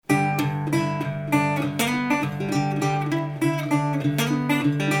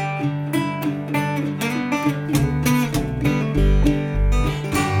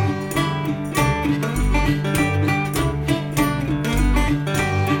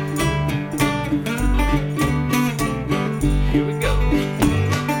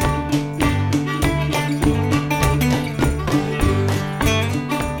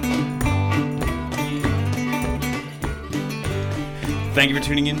Thank you for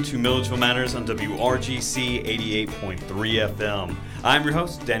tuning in to Milledgeville Matters on WRGC 88.3 FM. I'm your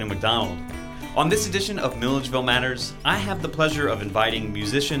host, Daniel McDonald. On this edition of Milledgeville Matters, I have the pleasure of inviting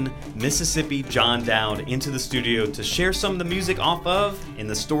musician Mississippi John Doude into the studio to share some of the music off of and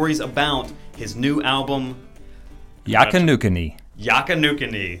the stories about his new album, Yockanookany.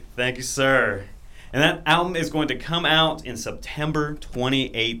 Yockanookany. Thank you, sir. And that album is going to come out in September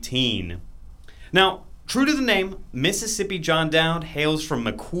 2018. Now, true to the name, Mississippi John Doude hails from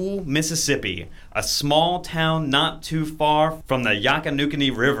McCool, Mississippi, a small town not too far from the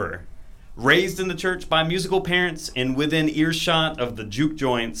Yockanookany River. Raised in the church by musical parents and within earshot of the juke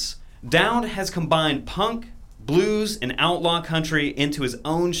joints, Doude has combined punk, blues, and outlaw country into his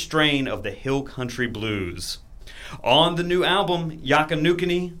own strain of the hill country blues. On the new album,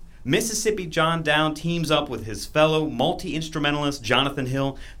 Yockanookany, Mississippi John Doude teams up with his fellow multi-instrumentalist Jonathan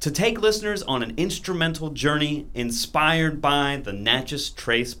Hill to take listeners on an instrumental journey inspired by the Natchez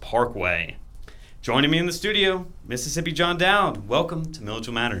Trace Parkway. Joining me in the studio, Mississippi John Doude. Welcome to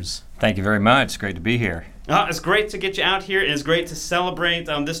Milledgeville Matters. Thank you very much. It's great to be here. It's great to get you out here, and it's great to celebrate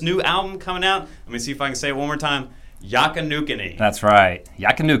this new album coming out. Let me see if I can say it one more time. Yockanookany. That's right.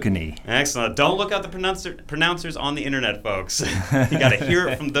 Yockanookany. Excellent. Don't look up the pronouncers on the internet, folks. You got to hear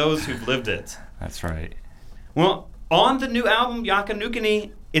it from those who've lived it. That's right. Well, on the new album,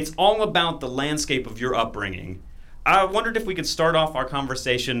 Yockanookany, it's all about the landscape of your upbringing. I wondered if we could start off our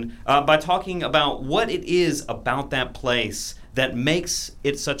conversation by talking about what it is about that place that makes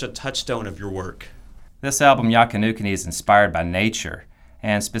it such a touchstone of your work. This album, Yockanookany, is inspired by nature,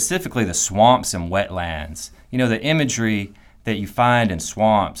 and specifically the swamps and wetlands. You know, the imagery that you find in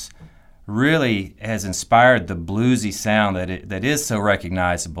swamps really has inspired the bluesy sound that is so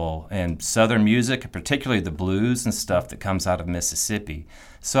recognizable in Southern music, particularly the blues and stuff that comes out of Mississippi.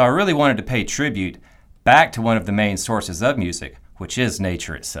 So I really wanted to pay tribute back to one of the main sources of music, which is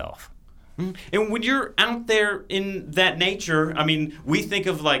nature itself. And when you're out there in that nature, I mean, we think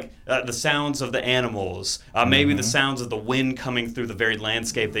of like the sounds of the animals, maybe the sounds of the wind coming through the varied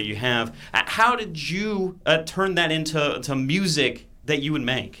landscape that you have. How did you turn that into music that you would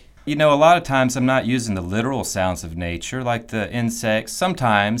make? You know, a lot of times I'm not using the literal sounds of nature, like the insects,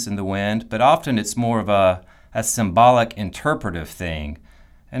 sometimes in the wind, but often it's more of a symbolic, interpretive thing.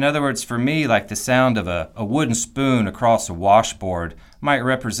 In other words, for me, like the sound of a wooden spoon across a washboard might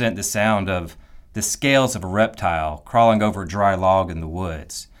represent the sound of the scales of a reptile crawling over a dry log in the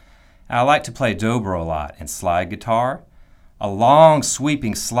woods. And I like to play dobro a lot and slide guitar. A long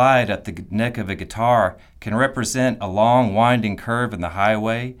sweeping slide up the neck of a guitar can represent a long winding curve in the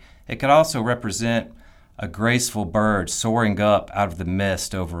highway. It could also represent a graceful bird soaring up out of the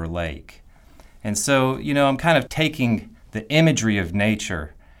mist over a lake. And so, you know, I'm kind of taking the imagery of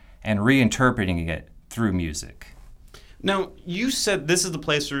nature and reinterpreting it through music. Now, you said this is the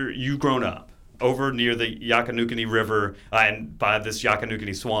place where you've grown up, over near the Yockanookany River and by this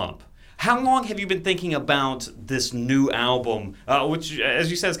Yockanookany swamp. How long have you been thinking about this new album, which, as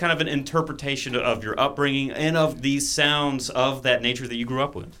you said, is kind of an interpretation of your upbringing and of these sounds of that nature that you grew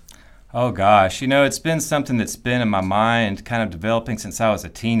up with? Oh gosh, you know, it's been something that's been in my mind kind of developing since I was a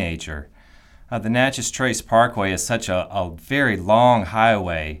teenager. The Natchez Trace Parkway is such a very long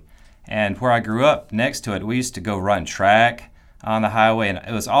highway. And where I grew up next to it, we used to go run track on the highway. And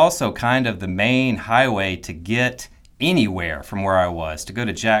it was also kind of the main highway to get anywhere from where I was, to go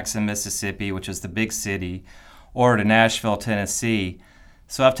to Jackson, Mississippi, which is the big city, or to Nashville, Tennessee.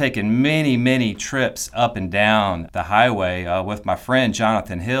 So I've taken many, many trips up and down the highway with my friend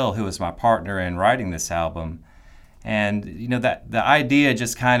Jonathan Hill, who was my partner in writing this album. And, you know, that the idea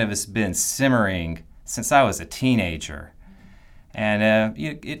just kind of has been simmering since I was a teenager. And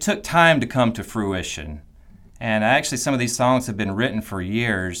it took time to come to fruition. And actually some of these songs have been written for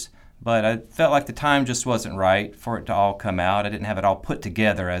years, but I felt like the time just wasn't right for it to all come out. I didn't have it all put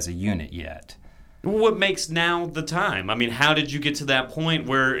together as a unit yet. What makes now the time? I mean, how did you get to that point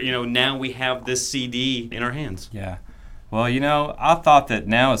where, you know, now we have this CD in our hands? Yeah. Well, you know, I thought that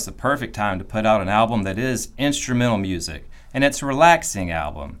now is the perfect time to put out an album that is instrumental music. And it's a relaxing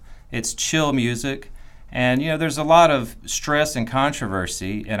album. It's chill music. And, you know, there's a lot of stress and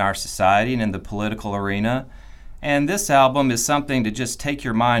controversy in our society and in the political arena. And this album is something to just take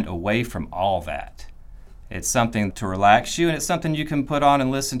your mind away from all that. It's something to relax you, and it's something you can put on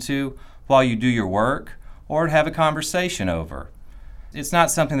and listen to while you do your work or have a conversation over. It's not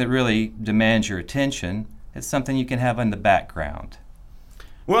something that really demands your attention. It's something you can have in the background.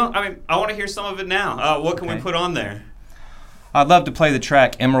 Well, I mean, I want to hear some of it now. What can we put on there? I'd love to play the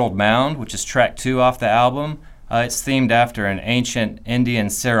track Emerald Mound, which is track 2 off the album. It's themed after an ancient Indian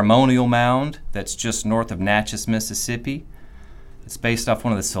ceremonial mound that's just north of Natchez, Mississippi. It's based off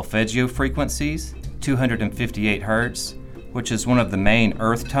one of the solfeggio frequencies, 258 hertz, which is one of the main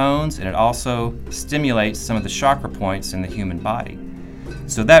earth tones, and it also stimulates some of the chakra points in the human body.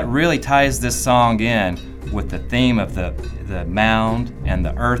 So that really ties this song in with the theme of the mound and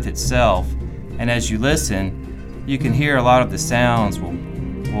the earth itself. And as you listen, you can hear a lot of the sounds will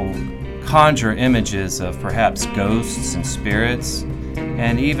conjure images of perhaps ghosts and spirits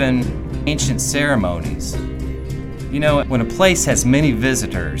and even ancient ceremonies. You know, when a place has many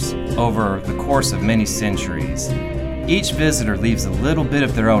visitors over the course of many centuries, each visitor leaves a little bit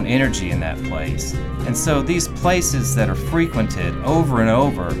of their own energy in that place. And so these places that are frequented over and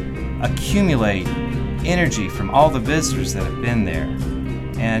over accumulate energy from all the visitors that have been there.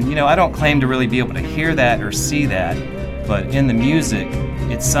 And you know, I don't claim to really be able to hear that or see that, but in the music,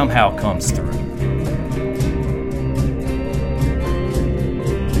 it somehow comes through.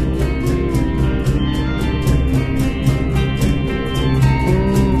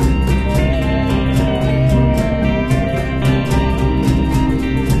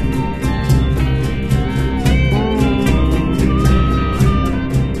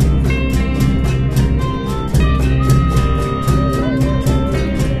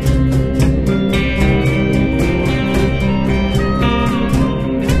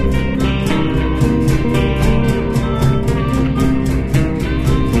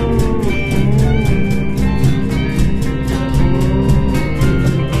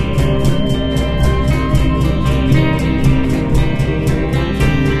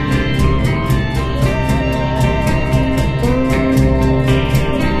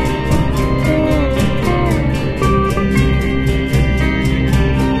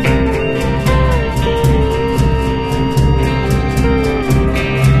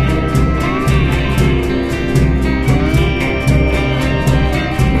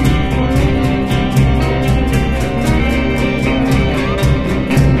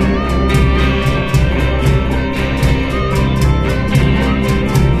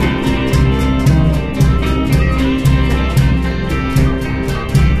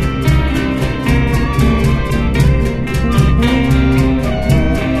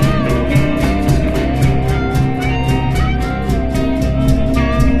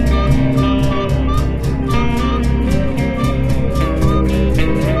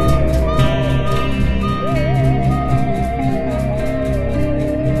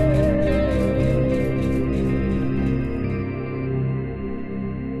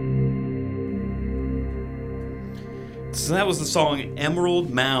 So that was the song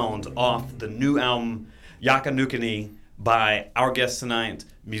Emerald Mound off the new album Yockanookany by our guest tonight,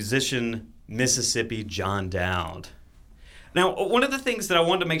 musician Mississippi John Doude. Now, one of the things that I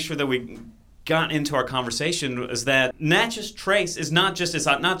wanted to make sure that we got into our conversation is that Natchez Trace is not just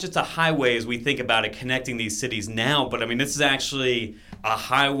a highway as we think about it connecting these cities now, but I mean this is actually a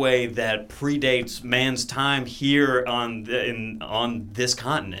highway that predates man's time here on this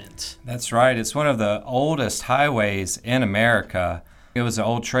continent. That's right. It's one of the oldest highways in America. It was an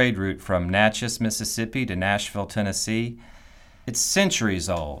old trade route from Natchez, Mississippi to Nashville, Tennessee. It's centuries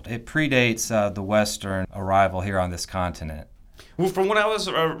old. It predates the Western arrival here on this continent. Well, from what I was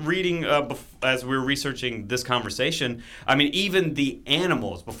reading as we were researching this conversation, I mean, even the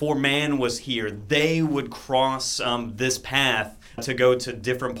animals, before man was here, they would cross this path to go to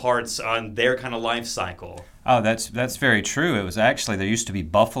different parts on their kind of life cycle. Oh, that's very true. It was actually, there used to be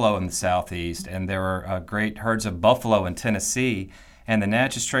buffalo in the southeast, and there were great herds of buffalo in Tennessee, and the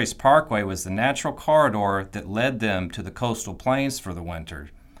Natchez Trace Parkway was the natural corridor that led them to the coastal plains for the winter,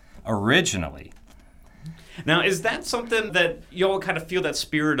 originally. Now, is that something that y'all kind of feel that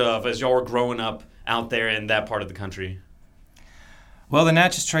spirit of as y'all were growing up out there in that part of the country? Well, the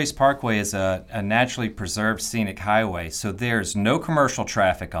Natchez Trace Parkway is a naturally preserved scenic highway, so there's no commercial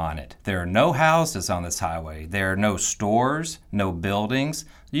traffic on it. There are no houses on this highway. There are no stores, no buildings.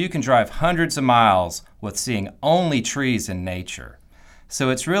 You can drive hundreds of miles with seeing only trees and nature. So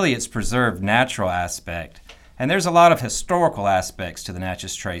it's really its preserved natural aspect. And there's a lot of historical aspects to the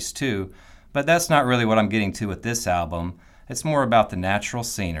Natchez Trace too, but that's not really what I'm getting to with this album. It's more about the natural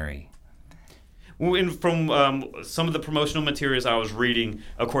scenery. From some of the promotional materials I was reading,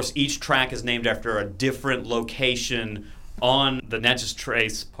 of course, each track is named after a different location on the Natchez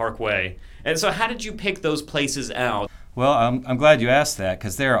Trace Parkway. And so how did you pick those places out? Well, I'm glad you asked that,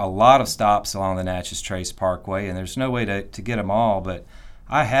 because there are a lot of stops along the Natchez Trace Parkway, and there's no way to get them all, but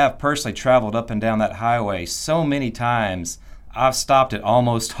I have personally traveled up and down that highway so many times, I've stopped at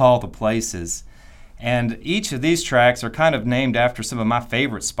almost all the places. And each of these tracks are kind of named after some of my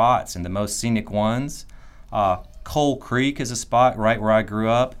favorite spots and the most scenic ones. Coal Creek is a spot right where I grew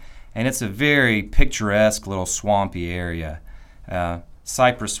up, and it's a very picturesque little swampy area.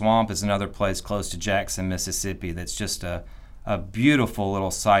 Cypress Swamp is another place close to Jackson, Mississippi that's just a beautiful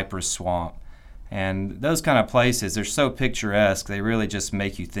little cypress swamp. And those kind of places, they're so picturesque, they really just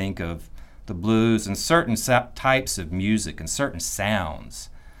make you think of the blues and certain types of music and certain sounds.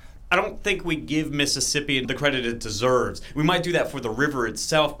 I don't think we give Mississippi the credit it deserves. We might do that for the river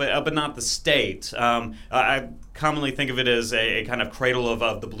itself, but not the state. I commonly think of it as a kind of cradle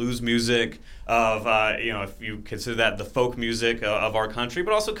of the blues music, of if you consider that the folk music of our country,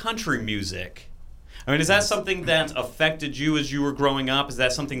 but also country music. I mean, is that something that affected you as you were growing up? Is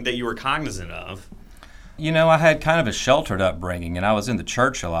that something that you were cognizant of? I had kind of a sheltered upbringing, and I was in the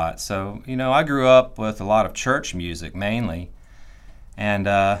church a lot. So, I grew up with a lot of church music mainly. And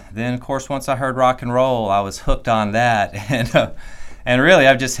then, of course, once I heard rock and roll, I was hooked on that. And really,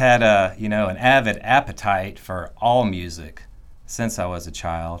 I've just had an avid appetite for all music since I was a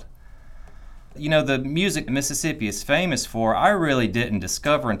child. The music Mississippi is famous for, I really didn't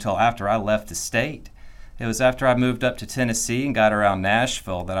discover until after I left the state. It was after I moved up to Tennessee and got around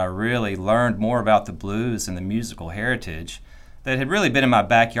Nashville that I really learned more about the blues and the musical heritage that had really been in my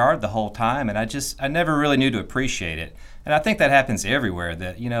backyard the whole time, and I never really knew to appreciate it. And I think that happens everywhere,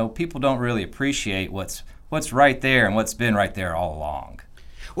 that, people don't really appreciate what's right there and what's been right there all along.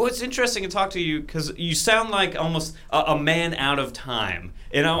 Well, it's interesting to talk to you because you sound like almost a man out of time.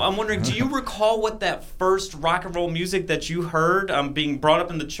 I'm wondering, do you recall what that first rock and roll music that you heard being brought up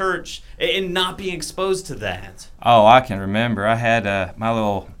in the church and not being exposed to that? Oh, I can remember. I had my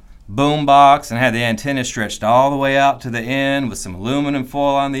little boom box and had the antenna stretched all the way out to the end with some aluminum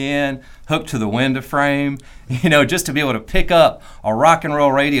foil on the end, hooked to the window frame, just to be able to pick up a rock and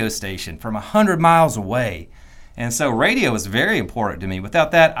roll radio station from 100 miles away. And so radio was very important to me.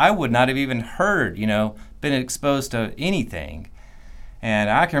 Without that, I would not have even heard, been exposed to anything. And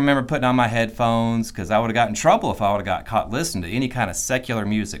I can remember putting on my headphones because I would have got in trouble if I would have got caught listening to any kind of secular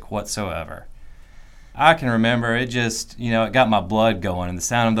music whatsoever. I can remember it just, it got my blood going, and the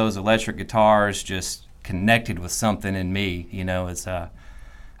sound of those electric guitars just connected with something in me, as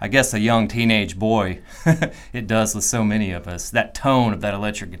I guess a young teenage boy. It does with so many of us. That tone of that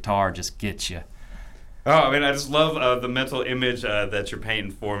electric guitar just gets you. Oh, I mean, I just love the mental image that you're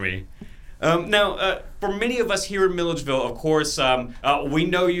painting for me. Now, for many of us here in Milledgeville, of course, we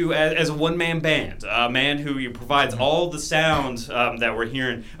know you as a one-man band, a man who provides all the sounds that we're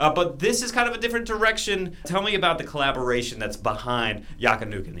hearing. But this is kind of a different direction. Tell me about the collaboration that's behind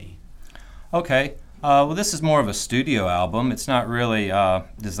Yockanookany. Okay. Well, this is more of a studio album. It's not really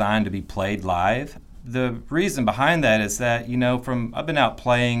designed to be played live. The reason behind that is that, I've been out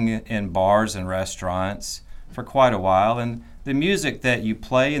playing in bars and restaurants for quite a while, and the music that you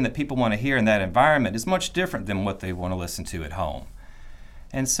play and that people want to hear in that environment is much different than what they want to listen to at home.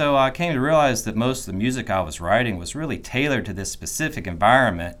 And so I came to realize that most of the music I was writing was really tailored to this specific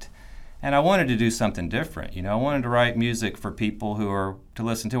environment, and I wanted to do something different. I wanted to write music for people who are to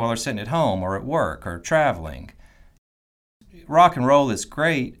listen to while they're sitting at home or at work or traveling. Rock and roll is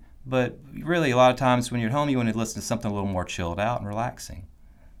great, but really a lot of times when you're at home you want to listen to something a little more chilled out and relaxing.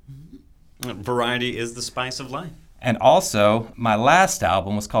 Variety is the spice of life. And also, my last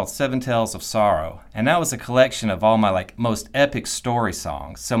album was called Seven Tales of Sorrow, and that was a collection of all my most epic story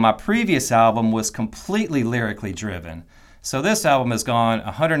songs. So my previous album was completely lyrically driven. So this album has gone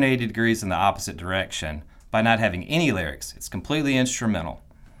 180 degrees in the opposite direction by not having any lyrics. It's completely instrumental.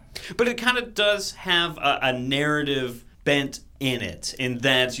 But it kind of does have a narrative bent in it, in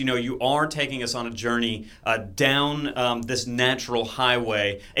that you are taking us on a journey down this natural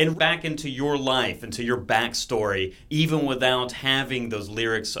highway and back into your life, into your backstory, even without having those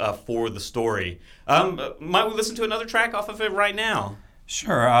lyrics for the story. Might we listen to another track off of it right now?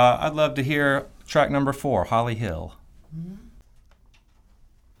 Sure. I'd love to hear track number 4, Holly Hill. Mm-hmm.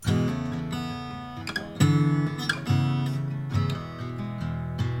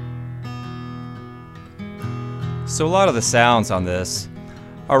 So a lot of the sounds on this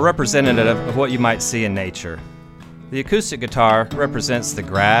are representative of what you might see in nature. The acoustic guitar represents the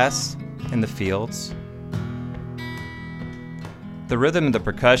grass and the fields. The rhythm and the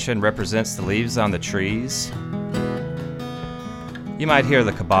percussion represents the leaves on the trees. You might hear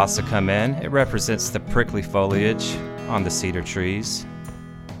the cabasa come in. It represents the prickly foliage on the cedar trees.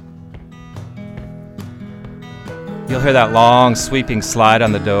 You'll hear that long sweeping slide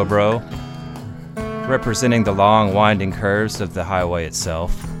on the dobro, representing the long winding curves of the highway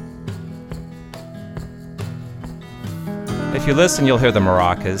itself. If you listen, you'll hear the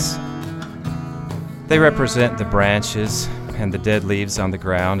maracas. They represent the branches and the dead leaves on the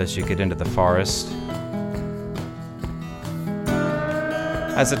ground as you get into the forest.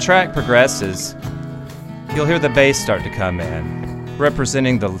 As the track progresses, you'll hear the bass start to come in.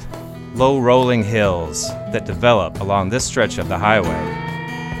 representing the low rolling hills that develop along this stretch of the highway.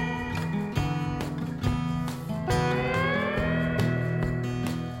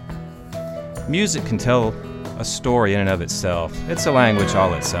 Music can tell a story in and of itself. It's a language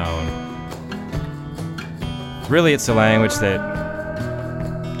all its own. Really, it's a language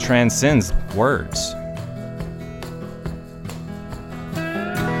that transcends words.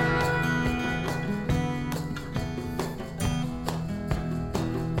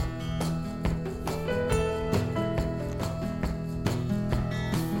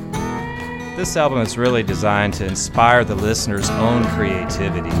 This album is really designed to inspire the listener's own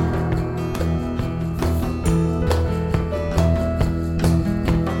creativity.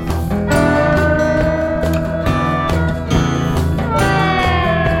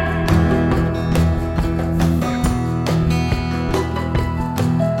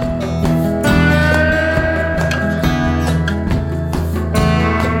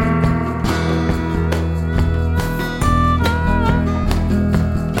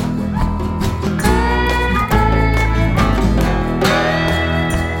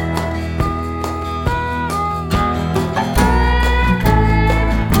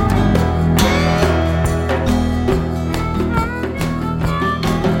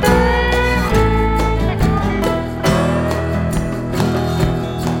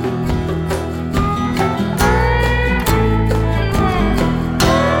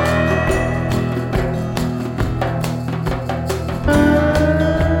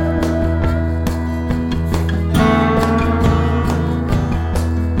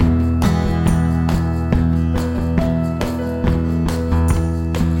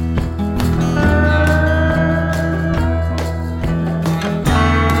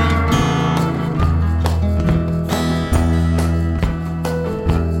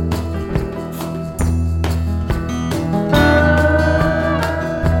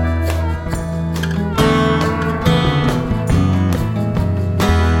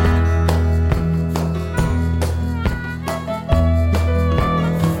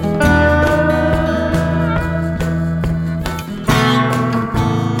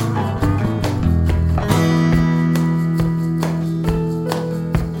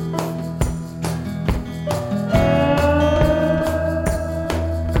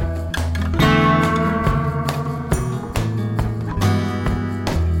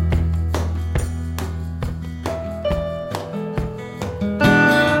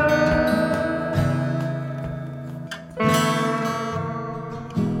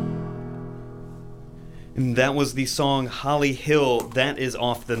 That was the song Holly Hill. That is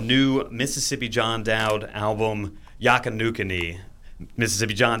off the new Mississippi John Doude album, Yockanookany.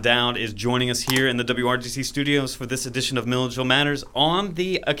 Mississippi John Doude is joining us here in the WRGC studios for this edition of Milledgeville Matters on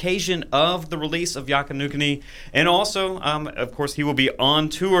the occasion of the release of Yockanookany. And also, of course, he will be on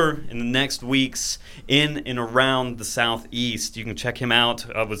tour in the next weeks in and around the Southeast. You can check him out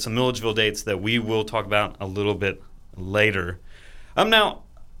with some Milledgeville dates that we will talk about a little bit later. Now,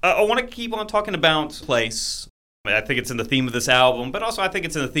 I want to keep on talking about place. I think it's in the theme of this album, but also I think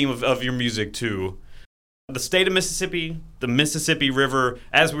it's in the theme of your music too. The state of Mississippi, the Mississippi River,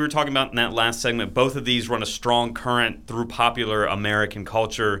 as we were talking about in that last segment, both of these run a strong current through popular American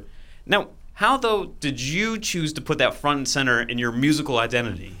culture. Now, how, though, did you choose to put that front and center in your musical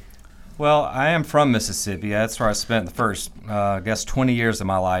identity? Well, I am from Mississippi. That's where I spent the first, 20 years of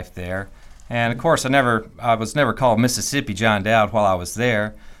my life there. And, of course, I was never called Mississippi John Doude while I was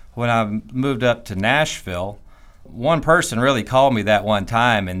there. When I moved up to Nashville, one person really called me that one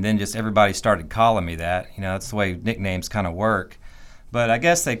time, and then just everybody started calling me that. You know, that's the way nicknames kind of work. But I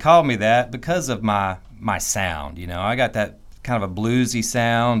guess they called me that because of my sound. You know, I got that kind of a bluesy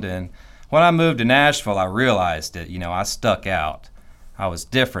sound, and when I moved to Nashville, I realized that, you know, I stuck out. I was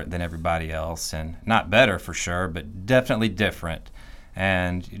different than everybody else, and not better for sure, but definitely different.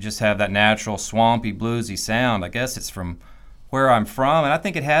 And you just have that natural swampy bluesy sound. I guess it's from where I'm from, and I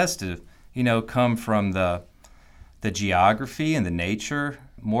think it has to, you know, come from the geography and the nature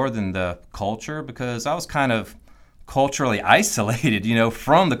more than the culture, because I was kind of culturally isolated, you know,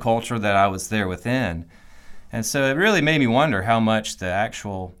 from the culture that I was there within. And so it really made me wonder how much the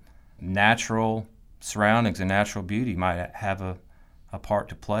actual natural surroundings and natural beauty might have a part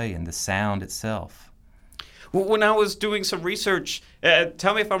to play in the sound itself. Well, when I was doing some research,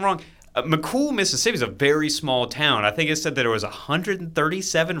 tell me if I'm wrong, McCool, Mississippi is a very small town. I think it said that there was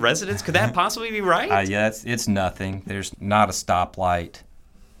 137 residents. Could that possibly be right? Yeah, it's nothing. There's not a stoplight.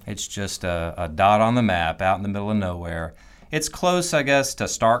 It's just a dot on the map out in the middle of nowhere. It's close, I guess, to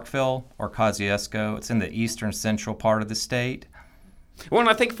Starkville or Kosciuszko. It's in the eastern central part of the state. Well, and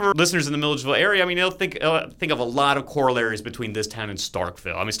I think for listeners in the Milledgeville area, I mean, they'll think of a lot of corollaries between this town and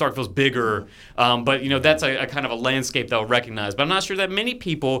Starkville. I mean, Starkville's bigger, but, that's a kind of a landscape they'll recognize. But I'm not sure that many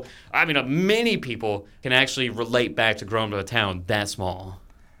people can actually relate back to growing up in a town that small.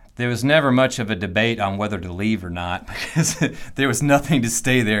 There was never much of a debate on whether to leave or not because there was nothing to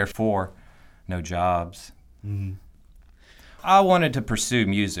stay there for. No jobs. Mm-hmm. I wanted to pursue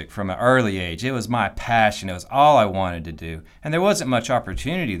music from an early age. It was my passion. It was all I wanted to do. And there wasn't much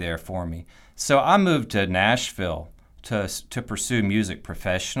opportunity there for me. So I moved to Nashville to pursue music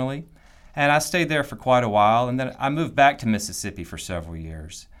professionally. And I stayed there for quite a while. And then I moved back to Mississippi for several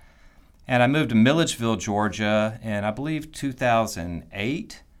years. And I moved to Milledgeville, Georgia in, I believe,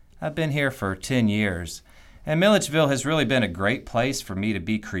 2008. I've been here for 10 years. And Milledgeville has really been a great place for me to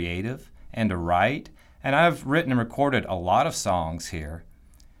be creative and to write. And I've written and recorded a lot of songs here.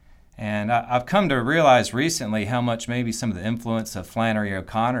 And I've come to realize recently how much maybe some of the influence of Flannery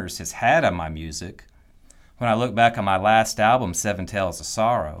O'Connor's has had on my music. When I look back on my last album, Seven Tales of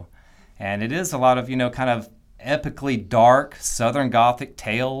Sorrow, and it is a lot of, kind of epically dark Southern Gothic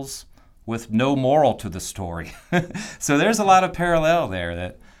tales with no moral to the story. So there's a lot of parallel there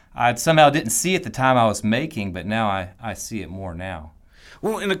that I somehow didn't see at the time I was making, but now I see it more now.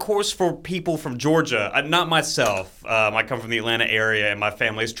 Well, and of course, for people from Georgia, not myself. I come from the Atlanta area, and my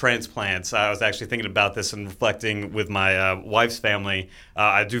family's transplants. I was actually thinking about this and reflecting with my wife's family.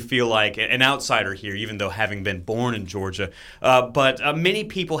 I do feel like an outsider here, even though having been born in Georgia. But many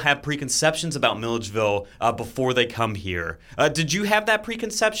people have preconceptions about Milledgeville before they come here. Did you have that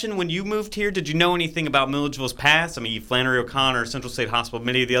preconception when you moved here? Did you know anything about Milledgeville's past? I mean, Flannery O'Connor, Central State Hospital,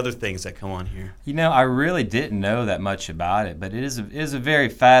 many of the other things that come on here. I really didn't know that much about it, but it is a very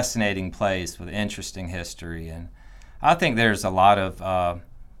fascinating place with interesting history, and I think there's a lot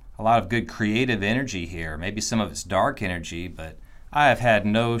of good creative energy here. Maybe some of it's dark energy, but I have had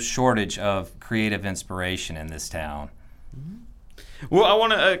no shortage of creative inspiration in this town. Well, I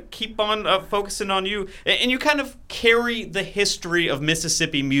want to keep on focusing on you, and you kind of carry the history of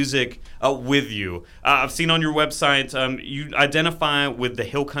Mississippi music with you. I've seen on your website you identify with the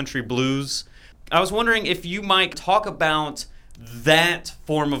Hill Country Blues. I was wondering if you might talk about that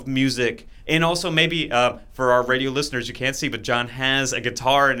form of music, and also maybe for our radio listeners, you can't see, but John has a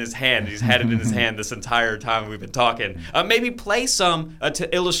guitar in his hand. He's had it in his hand this entire time we've been talking. Maybe play some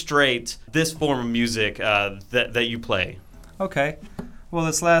to illustrate this form of music that you play. Okay. Well,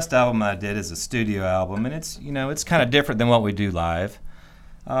 this last album I did is a studio album, and it's kind of different than what we do live.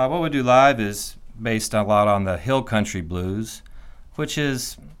 What we do live is based a lot on the Hill Country Blues, which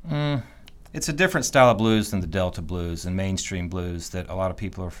is it's a different style of blues than the Delta blues and mainstream blues that a lot of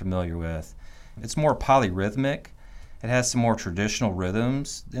people are familiar with. It's more polyrhythmic. It has some more traditional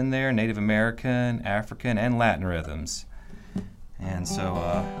rhythms in there, Native American, African, and Latin rhythms. And so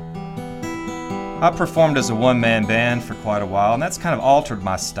I performed as a one-man band for quite a while, and that's kind of altered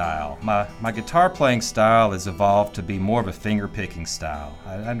my style. My guitar playing style has evolved to be more of a finger-picking style.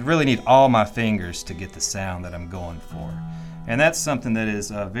 I really need all my fingers to get the sound that I'm going for. And that's something that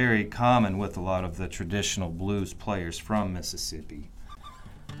is very common with a lot of the traditional blues players from Mississippi.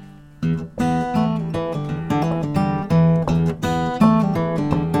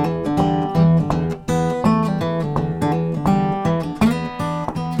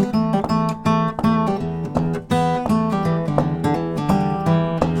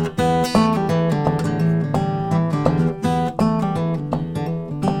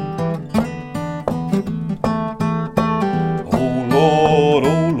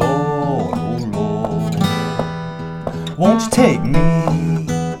 Won't you take me?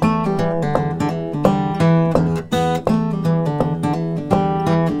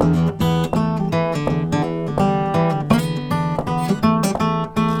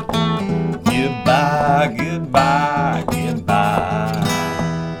 Goodbye, goodbye, goodbye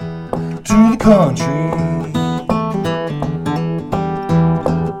to the country.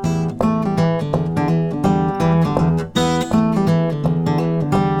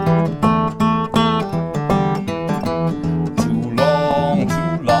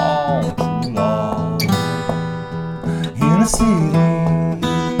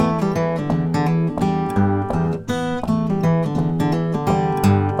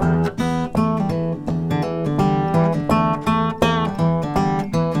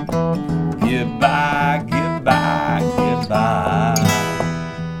 Goodbye, goodbye, goodbye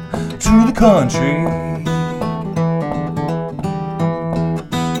to the country.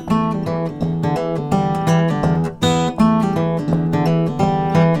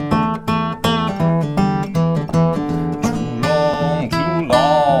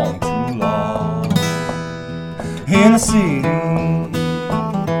 In the city.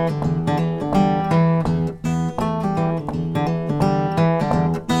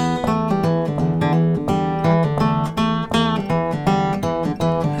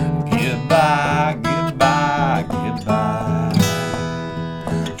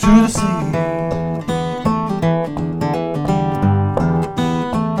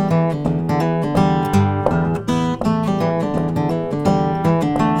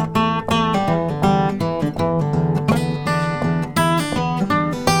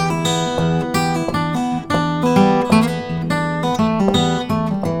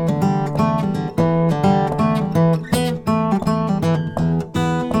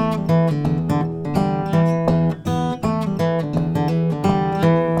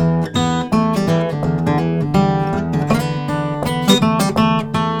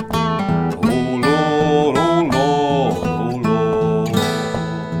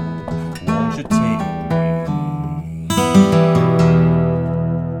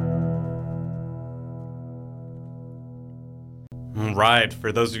 right.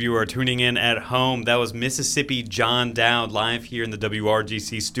 For those of you who are tuning in at home, that was Mississippi John Doude live here in the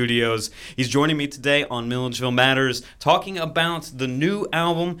WRGC studios. He's joining me today on Milledgeville Matters, talking about the new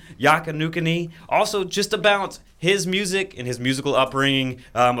album, Yockanookany. Also, just about his music and his musical upbringing,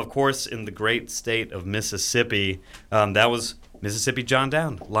 of course, in the great state of Mississippi. That was Mississippi John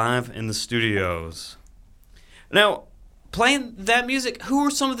Doude live in the studios. Now, playing that music, who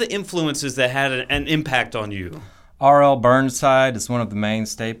are some of the influences that had an impact on you? R.L. Burnside is one of the main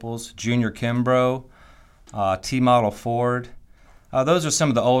staples. Junior Kimbrough, T-Model Ford. Those are some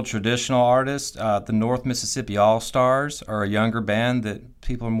of the old traditional artists. The North Mississippi All-Stars are a younger band that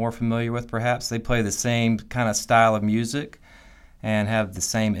people are more familiar with, perhaps. They play the same kind of style of music and have the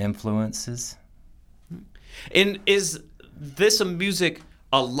same influences. And is this a music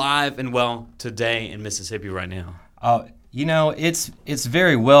alive and well today in Mississippi right now? It's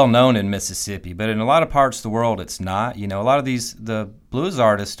very well known in Mississippi, but in a lot of parts of the world it's not. A lot of the blues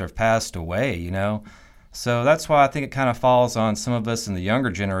artists have passed away, So that's why I think it kind of falls on some of us in the younger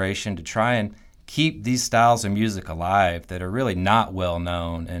generation to try and keep these styles of music alive that are really not well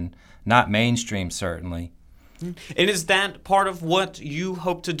known and not mainstream, certainly. And is that part of what you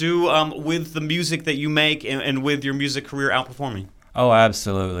hope to do with the music that you make and with your music career out performing? Oh,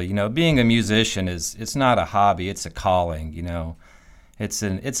 absolutely. Being a musician it's not a hobby, it's a calling, It's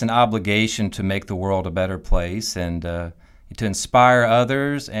an obligation to make the world a better place and to inspire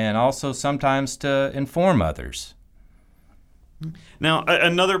others and also sometimes to inform others. Now,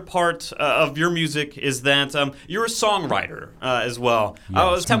 another part of your music is that you're a songwriter as well.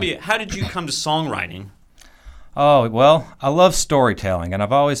 Yes. Tell me, how did you come to songwriting? Oh, well, I love storytelling, and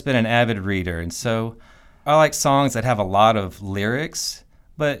I've always been an avid reader, and so I like songs that have a lot of lyrics,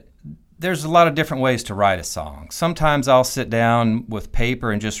 but there's a lot of different ways to write a song. Sometimes I'll sit down with paper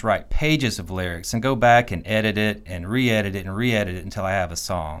and just write pages of lyrics and go back and edit it and re-edit it and re-edit it until I have a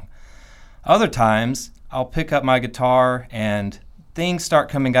song. Other times, I'll pick up my guitar and things start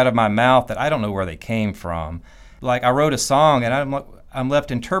coming out of my mouth that I don't know where they came from. Like I wrote a song and I'm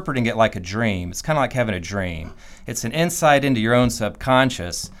left interpreting it like a dream. It's kind of like having a dream. It's an insight into your own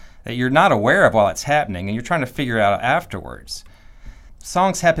subconscious that you're not aware of while it's happening, and you're trying to figure it out afterwards.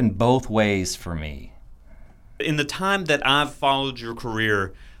 Songs happen both ways for me. In the time that I've followed your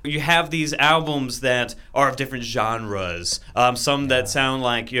career, you have these albums that are of different genres. Some that sound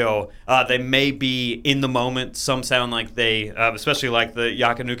like, they may be in the moment. Some sound like they, especially like the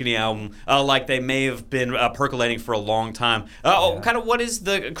Yockanookany album, like they may have been percolating for a long time. Kind of what is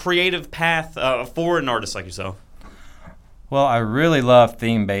the creative path for an artist like yourself? Well, I really love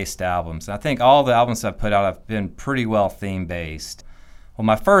theme-based albums. I think all the albums I've put out have been pretty well theme-based. Well,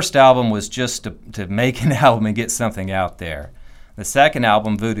 my first album was just to make an album and get something out there. The second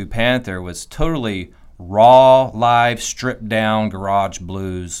album, Voodoo Panther, was totally raw, live, stripped-down garage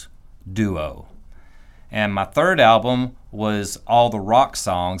blues duo. And my third album was all the rock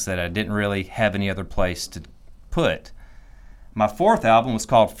songs that I didn't really have any other place to put. My fourth album was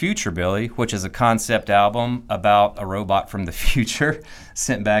called Future Billy, which is a concept album about a robot from the future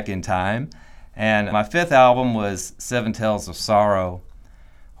sent back in time. And my fifth album was Seven Tales of Sorrow,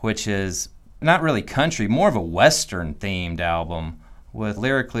 which is not really country, more of a Western-themed album with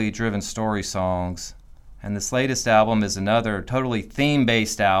lyrically driven story songs. And this latest album is another totally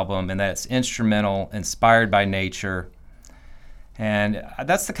theme-based album, and that's instrumental, inspired by nature. And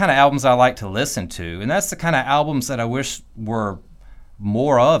that's the kind of albums I like to listen to. And that's the kind of albums that I wish were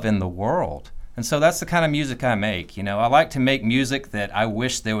more of in the world. And so that's the kind of music I make. I like to make music that I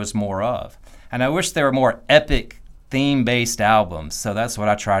wish there was more of. And I wish there were more epic theme-based albums. So that's what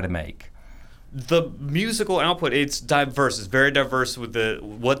I try to make. The musical output, it's diverse. It's very diverse with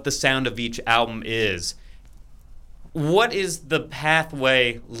what the sound of each album is. What is the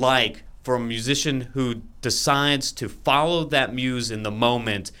pathway like for a musician who decides to follow that muse in the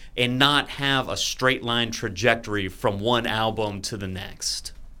moment and not have a straight line trajectory from one album to the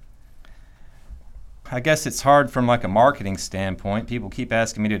next? I guess it's hard from like a marketing standpoint. People keep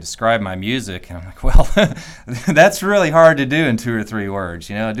asking me to describe my music, and I'm like, well, that's really hard to do in 2 or 3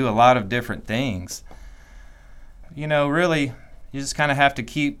 words. I do a lot of different things. Really, you just kind of have to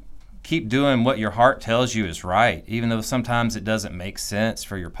keep doing what your heart tells you is right, even though sometimes it doesn't make sense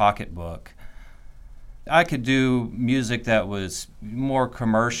for your pocketbook. I could do music that was more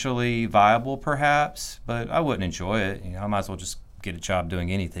commercially viable, perhaps, but I wouldn't enjoy it. I might as well just get a job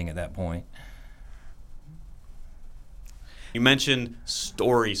doing anything at that point. You mentioned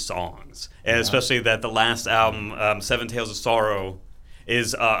story songs, and especially that the last album, Seven Tales of Sorrow,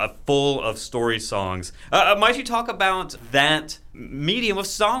 is full of story songs. Might you talk about that medium of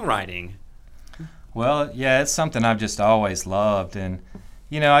songwriting? Well, yeah, it's something I've just always loved, and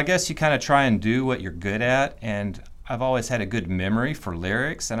I guess you kind of try and do what you're good at, and I've always had a good memory for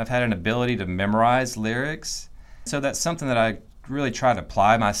lyrics, and I've had an ability to memorize lyrics. So that's something that I really try to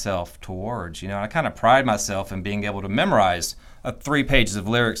apply myself towards. I kind of pride myself in being able to memorize 3 pages of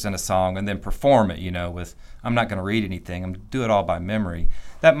lyrics in a song and then perform it, with, I'm not going to read anything, I'm going to do it all by memory.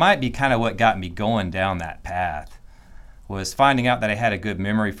 That might be kind of what got me going down that path, was finding out that I had a good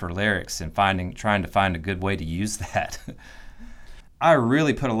memory for lyrics and trying to find a good way to use that. I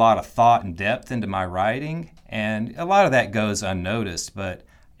really put a lot of thought and depth into my writing, and a lot of that goes unnoticed, but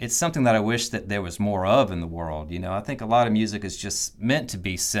it's something that I wish that there was more of in the world. I think a lot of music is just meant to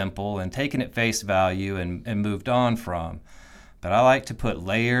be simple and taken at face value and moved on from. But I like to put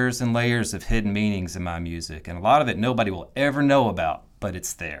layers and layers of hidden meanings in my music, and a lot of it nobody will ever know about, but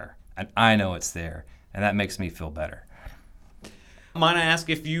it's there, and I know it's there, and that makes me feel better. Mind I ask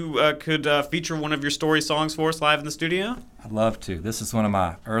if you could feature one of your story songs for us live in the studio? I'd love to. This is one of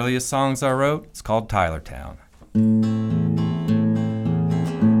my earliest songs I wrote. It's called Tylertown.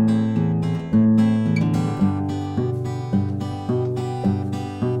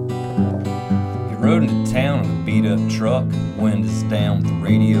 He rode into town in a beat-up truck, windows down with the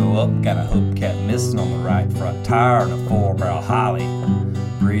radio up, got a hubcap missing on the right front tire and a 4-barrel Holly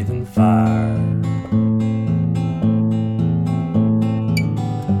breathing fire.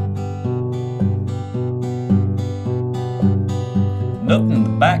 Nothing in the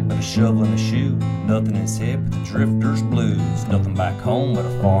back but a shovel and a shoe. Nothing in his head but the drifter's blues. Nothing back home but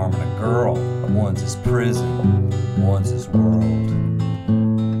a farm and a girl. One's his prison, one's his world.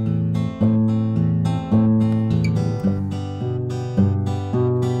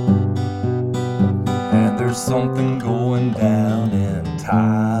 And there's something going down in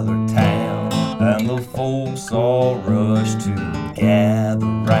Tylertown, and the folks all rush to gather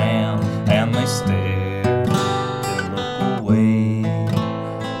round, and they stare and look away.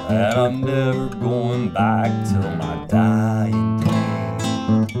 And I'm never going back till my dying day.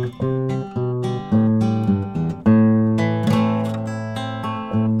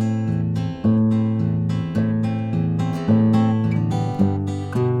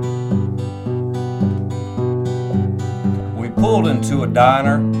 We pulled into a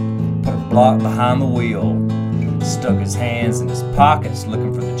diner, put a block behind the wheel, stuck his hands in his pockets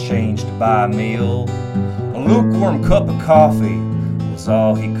looking for the change to buy a meal. A lukewarm cup of coffee was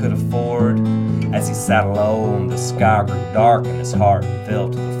all he could afford. As he sat alone, the sky grew dark and his heart fell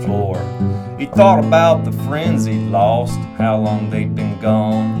to the floor. He thought about the friends he'd lost, how long they'd been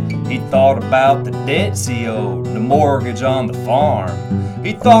gone. He thought about the debts he owed, the mortgage on the farm.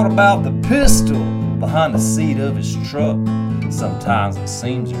 He thought about the pistol behind the seat of his truck. Sometimes it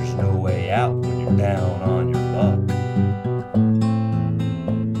seems there's no way out when you're down on your luck.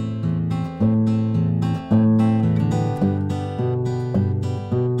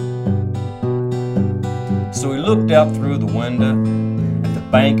 So he looked out through the window at the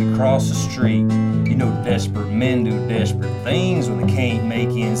bank across the street. Desperate men do desperate things when they can't make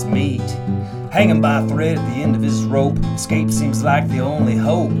ends meet. Hanging by a thread at the end of his rope, escape seems like the only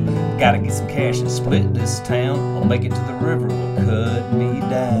hope. Gotta get some cash and split this town. I'll make it to the river, will cut me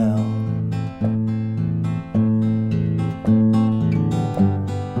down.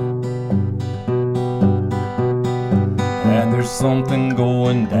 And there's something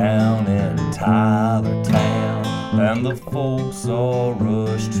going down in Tylertown, and the folks all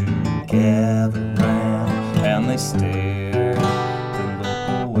rush to gather round, and they stare and look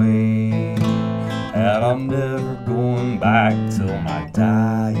away. And I'm never going back till my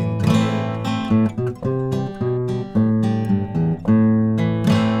dying day.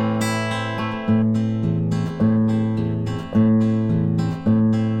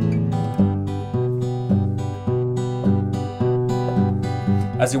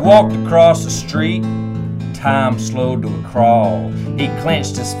 As he walked across the street, time slowed to a crawl. He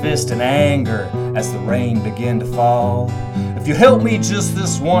clenched his fist in anger as the rain began to fall. If you help me just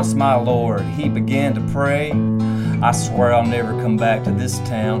this once, my Lord, he began to pray. I swear I'll never come back to this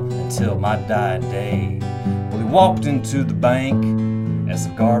town until my dying day. Well, he walked into the bank as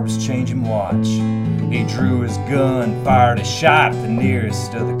the guard was changing watch. He drew his gun, fired a shot at the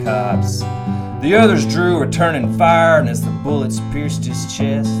nearest of the cops. The others drew returning fire, and as the bullets pierced his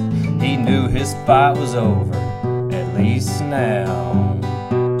chest, he knew his fight was over, at least now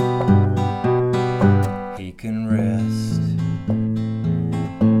he can rest.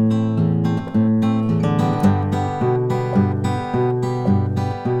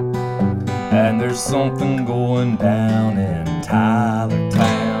 And there's something going down in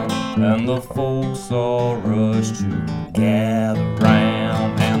Tylertown, and the folks all rush to gather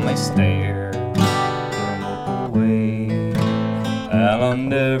round, and they stare and look away. Well, I'm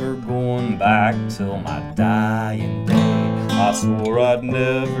never going back till my dying day. I swore I'd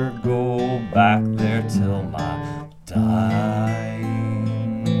never go back there till my dying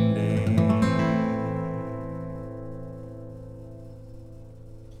day.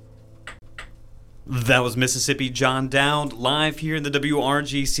 That was Mississippi John Doude live here in the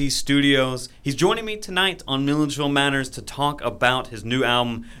WRGC studios. He's joining me tonight on Milledgeville Matters to talk about his new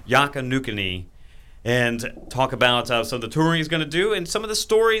album, Yockanookany, and talk about some of the touring he's going to do and some of the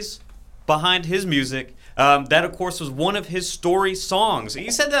stories behind his music. That, of course, was one of his story songs. You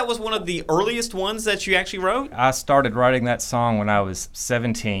said that was one of the earliest ones that you actually wrote? I started writing that song when I was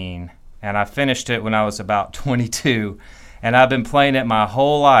 17, and I finished it when I was about 22, and I've been playing it my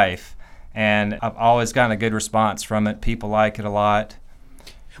whole life. And I've always gotten a good response from it. People like it a lot.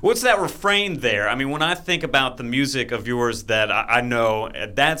 What's that refrain there? I mean, when I think about the music of yours that I know,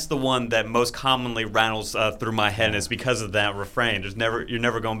 that's the one that most commonly rattles through my head, and it's because of that refrain. You're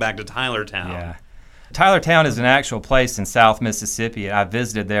never going back to Tylertown. Yeah. Tylertown is an actual place in South Mississippi. I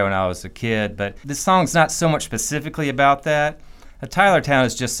visited there when I was a kid, but this song's not so much specifically about that. Tylertown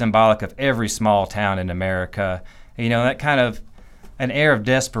is just symbolic of every small town in America. You know, that kind of an air of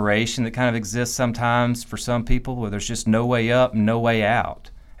desperation that kind of exists sometimes for some people where there's just no way up and no way out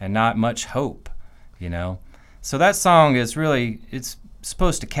and not much hope, you know. So that song is really, it's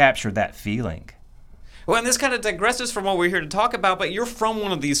supposed to capture that feeling. Well, and this kind of digresses from what we're here to talk about, but you're from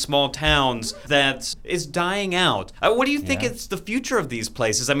one of these small towns that is dying out. What do you think is the future of these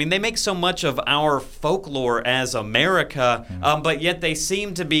places? I mean, they make so much of our folklore as America, but yet they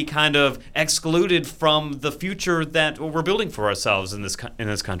seem to be kind of excluded from the future that we're building for ourselves in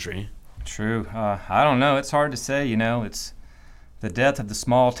this country. True. I don't know. It's hard to say, you know. It's the death of the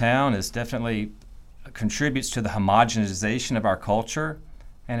small town is definitely contributes to the homogenization of our culture.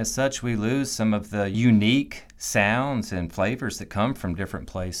 And as such, we lose some of the unique sounds and flavors that come from different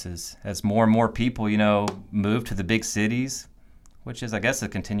places as more and more people, you know, move to the big cities, which is, I guess, a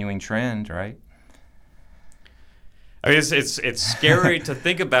continuing trend, right? I mean, it's scary to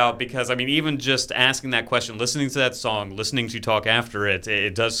think about because, I mean, even just asking that question, listening to that song, listening to you talk after it,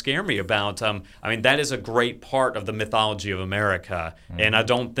 it does scare me about, I mean, that is a great part of the mythology of America. And I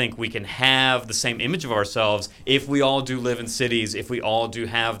don't think we can have the same image of ourselves if we all do live in cities, if we all do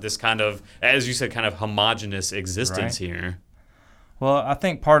have this kind of, as you said, kind of homogenous existence here. Well, I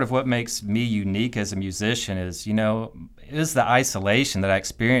think part of what makes me unique as a musician is, you know, is the isolation that I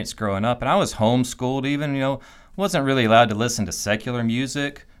experienced growing up. And I was homeschooled even, you know, wasn't really allowed to listen to secular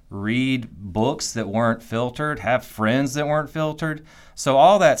music, read books that weren't filtered, have friends that weren't filtered. So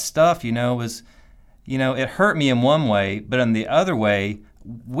all that stuff, you know, was, you know, it hurt me in one way, but in the other way,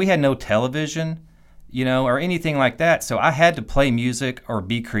 we had no television, you know, or anything like that. So I had to play music or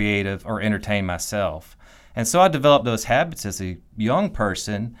be creative or entertain myself. And so I developed those habits as a young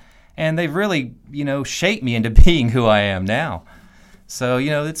person, and they've really, you know, shaped me into being who I am now. So, you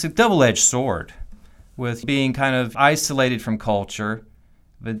know, it's a double-edged sword with being kind of isolated from culture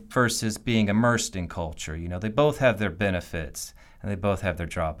versus being immersed in culture. You know, they both have their benefits and they both have their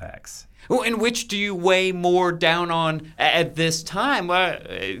drawbacks. Well, and which do you weigh more down on at this time?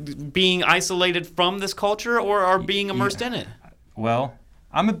 Being isolated from this culture or being immersed in it? Well,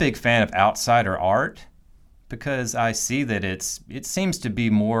 I'm a big fan of outsider art because I see that it seems to be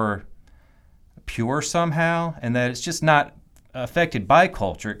more pure somehow and that it's just not affected by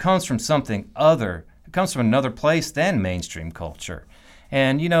culture. It comes from something other. It comes from another place than mainstream culture.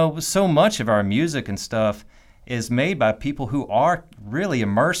 And, you know, so much of our music and stuff is made by people who are really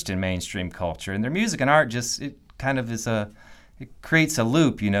immersed in mainstream culture. And their music and art just, it kind of is it creates a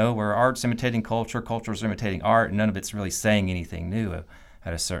loop, you know, where art's imitating culture, culture's imitating art, and none of it's really saying anything new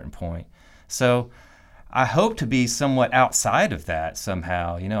at a certain point. So I hope to be somewhat outside of that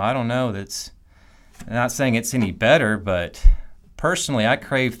somehow. You know, I don't know, I'm not saying it's any better, but personally I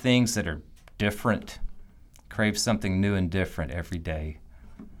crave things that are different, crave something new and different every day.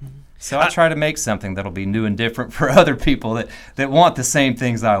 So I try to make something that'll be new and different for other people that want the same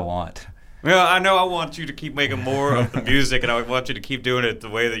things I want. Well, I know I want you to keep making more of the music, and I want you to keep doing it the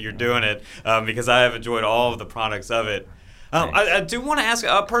way that you're doing it because I have enjoyed all of the products of it. I do want to ask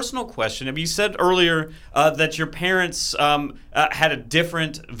a personal question. I mean, you said earlier that your parents had a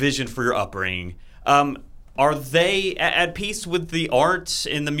different vision for your upbringing. Are they at peace with the art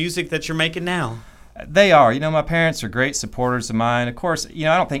and the music that you're making now? They are. You know, my parents are great supporters of mine. Of course, you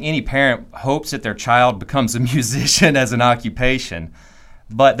know, I don't think any parent hopes that their child becomes a musician as an occupation.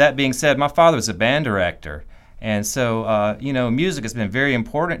 But that being said, my father was a band director. And so, you know, music has been very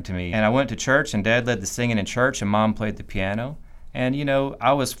important to me. And I went to church, and Dad led the singing in church, and Mom played the piano. And,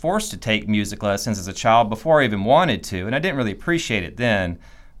 I was forced to take music lessons as a child before I even wanted to, and I didn't really appreciate it then,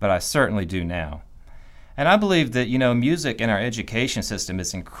 but I certainly do now. And I believe that, music in our education system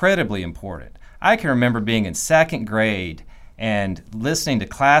is incredibly important. I can remember being in second grade and listening to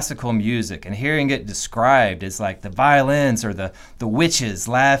classical music and hearing it described as like the violins or the witches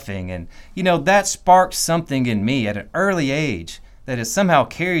laughing. And, that sparked something in me at an early age that has somehow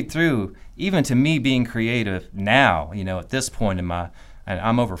carried through even to me being creative now, at this point and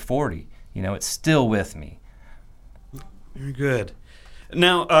I'm over 40, it's still with me. Very good.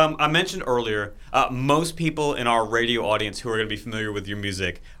 Now, I mentioned earlier, most people in our radio audience who are going to be familiar with your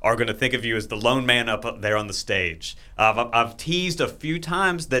music are going to think of you as the lone man up there on the stage. I've teased a few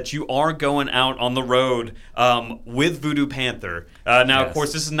times that you are going out on the road with Voodoo Panther. Now, Yes. Of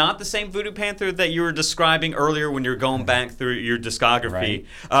course, this is not the same Voodoo Panther that you were describing earlier when you're going back through your discography. Right.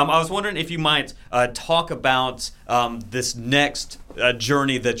 I was wondering if you might talk about this next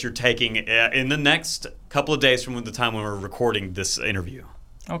journey that you're taking in the next couple of days from the time when we're recording this interview.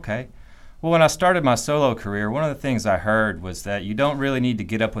 Okay. Well, when I started my solo career, one of the things I heard was that you don't really need to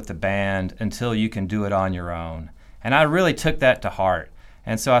get up with the band until you can do it on your own. And I really took that to heart.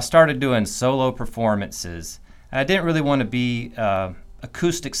 And so I started doing solo performances. And I didn't really want to be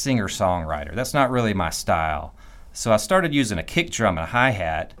acoustic singer-songwriter. That's not really my style. So I started using a kick drum and a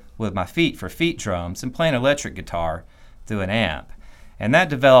hi-hat with my feet for feet drums and playing electric guitar through an amp. And that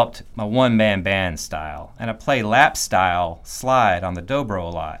developed my one-man band style. And I play lap style slide on the dobro a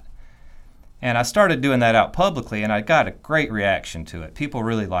lot. And I started doing that out publicly, and I got a great reaction to it. People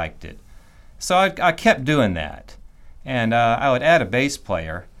really liked it. So I kept doing that. And I would add a bass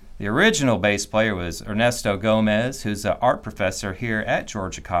player. The original bass player was Ernesto Gomez, who's an art professor here at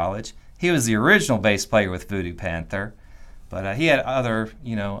Georgia College. He was the original bass player with Voodoo Panther, but he had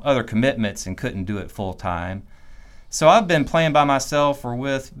other commitments and couldn't do it full time. So I've been playing by myself or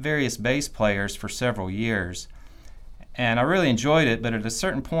with various bass players for several years, and I really enjoyed it, but at a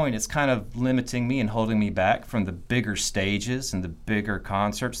certain point it's kind of limiting me and holding me back from the bigger stages and the bigger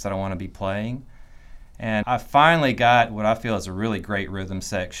concerts that I want to be playing. And I finally got what I feel is a really great rhythm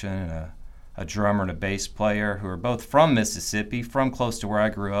section and a drummer and a bass player who are both from Mississippi, from close to where I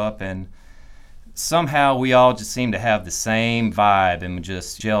grew up, and somehow we all just seem to have the same vibe and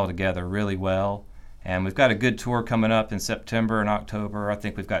just gel together really well. And we've got a good tour coming up in September and October. I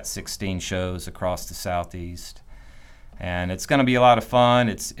think we've got 16 shows across the Southeast. And it's going to be a lot of fun.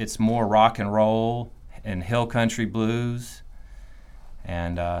 It's more rock and roll and hill country blues.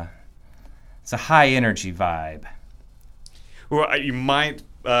 And it's a high energy vibe. Well, you might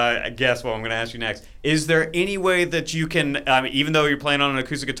guess what I'm going to ask you next. Is there any way that you can, even though you're playing on an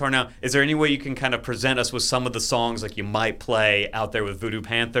acoustic guitar now, is there any way you can kind of present us with some of the songs like you might play out there with Voodoo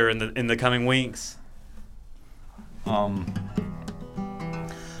Panther in the coming weeks?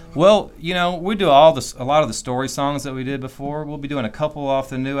 Well, we do a lot of the story songs that we did before. We'll be doing a couple off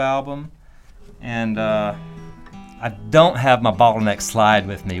the new album, and I don't have my bottleneck slide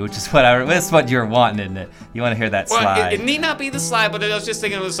with me, which is that's what you're wanting, isn't it? You want to hear that slide? Well, it need not be the slide, but I was just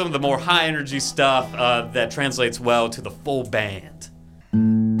thinking of some of the more high energy stuff that translates well to the full band.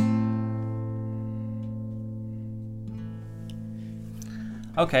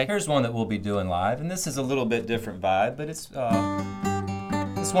 Okay, here's one that we'll be doing live, and this is a little bit different vibe, but it's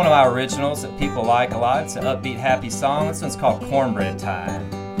one of my originals that people like a lot. It's an upbeat, happy song. This one's called Cornbread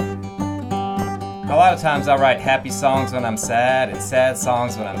Time. A lot of times I write happy songs when I'm sad and sad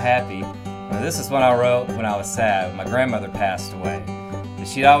songs when I'm happy. Now, this is one I wrote when I was sad. My grandmother passed away. And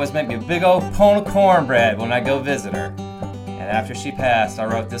she'd always make me a big old pone of cornbread when I go visit her. And after she passed, I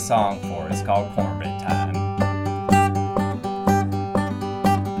wrote this song for her. It's called Cornbread Time.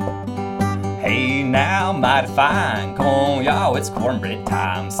 Hey now, mighty fine, come on y'all, it's cornbread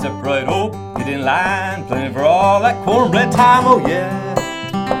time. Step right up, get in line, plenty for all that cornbread time, oh yeah.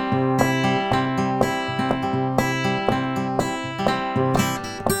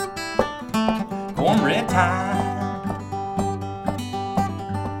 Cornbread time,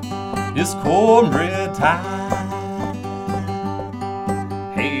 it's cornbread time.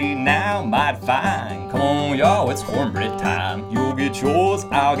 Hey now, mighty fine, come on y'all, it's cornbread time. You'll get yours,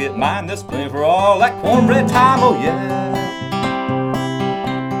 I'll get mine, there's plenty for all that cornbread time, oh yeah.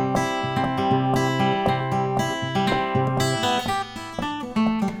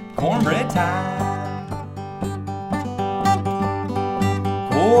 Cornbread time,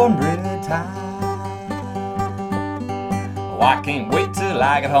 cornbread time. Oh, I can't wait till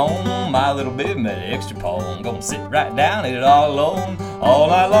I get home, my little baby made an extra poem. Gonna sit right down, eat it all alone, all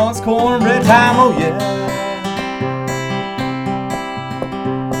night long, it's cornbread time, oh yeah.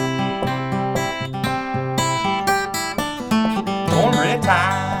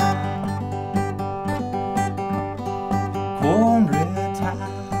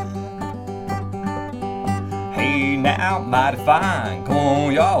 now, mighty fine. Come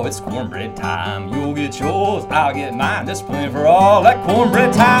on, y'all, it's cornbread time. You'll get yours, I'll get mine. There's plenty for all at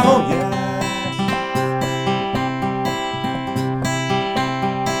cornbread time, oh yeah.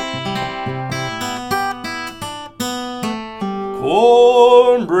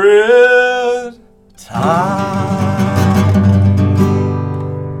 Cornbread time.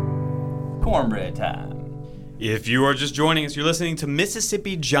 Cornbread time. If you are just joining us, you're listening to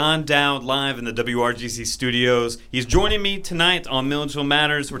Mississippi John Doude live in the WRGC studios. He's joining me tonight on Milledgeville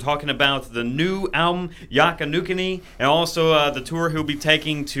Matters. We're talking about the new album, Yockanookany, and also the tour he'll be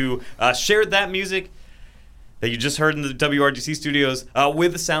taking to share that music that you just heard in the WRGC studios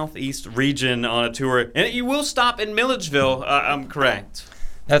with the Southeast region on a tour. And you will stop in Milledgeville, I'm correct.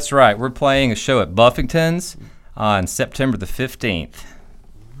 That's right. We're playing a show at Buffington's on September the 15th.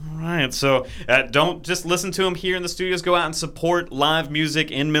 All right, so don't just listen to him here in the studios. Go out and support live music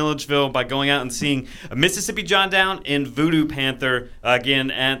in Milledgeville by going out and seeing Mississippi John Doude and Voodoo Panther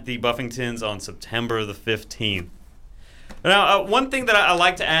again at the Buffingtons on September the 15th. Now, one thing that I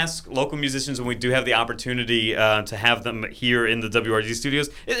like to ask local musicians when we do have the opportunity to have them here in the WRG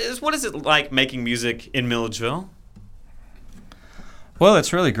studios is what is it like making music in Milledgeville? Well,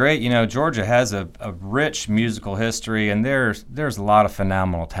 it's really great. You know, Georgia has a rich musical history, and there's a lot of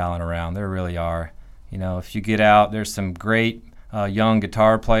phenomenal talent around. There really are. You know, if you get out, there's some great young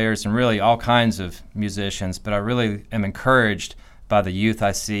guitar players and really all kinds of musicians, but I really am encouraged by the youth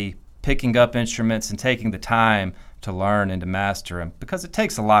I see picking up instruments and taking the time to learn and to master them, because it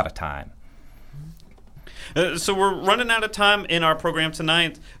takes a lot of time. So we're running out of time in our program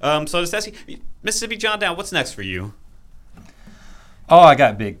tonight. So I'll just ask you, Mississippi John Doude, what's next for you? Oh, I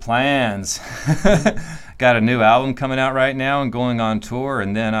got big plans. Got a new album coming out right now and going on tour,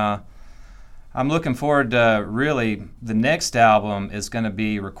 and then I'm looking forward to really the next album is going to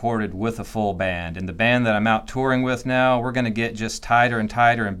be recorded with a full band. And the band that I'm out touring with now, we're going to get just tighter and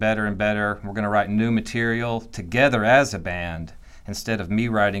tighter and better and better. We're going to write new material together as a band instead of me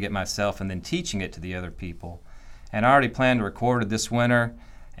writing it myself and then teaching it to the other people. And I already plan to record it this winter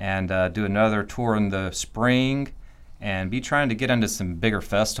and do another tour in the spring and be trying to get into some bigger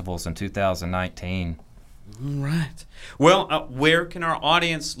festivals in 2019. All right. Well, where can our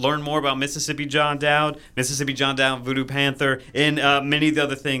audience learn more about Mississippi John Doude, Mississippi John Doude, Voodoo Panther, and many of the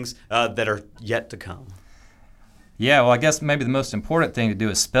other things that are yet to come? Yeah, well, I guess maybe the most important thing to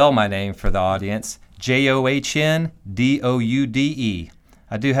do is spell my name for the audience, JohnDoude.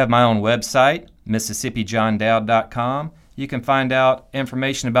 I do have my own website, MississippiJohnDoude.com. You can find out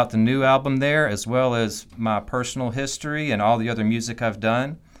information about the new album there, as well as my personal history and all the other music I've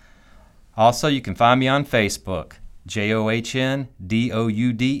done. Also, you can find me on Facebook, JohnDoude.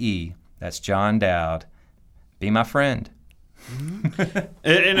 That's John Doude. Be my friend.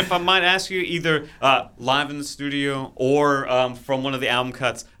 And if I might ask you, either live in the studio or from one of the album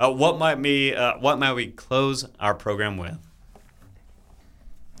cuts, what might we close our program with?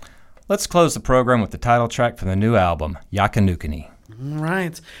 Let's close the program with the title track from the new album, Yockanookany. All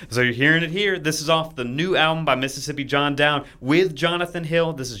right. So you're hearing it here. This is off the new album by Mississippi John Doude with Jonathan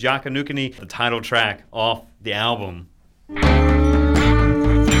Hill. This is Yockanookany, the title track off the album.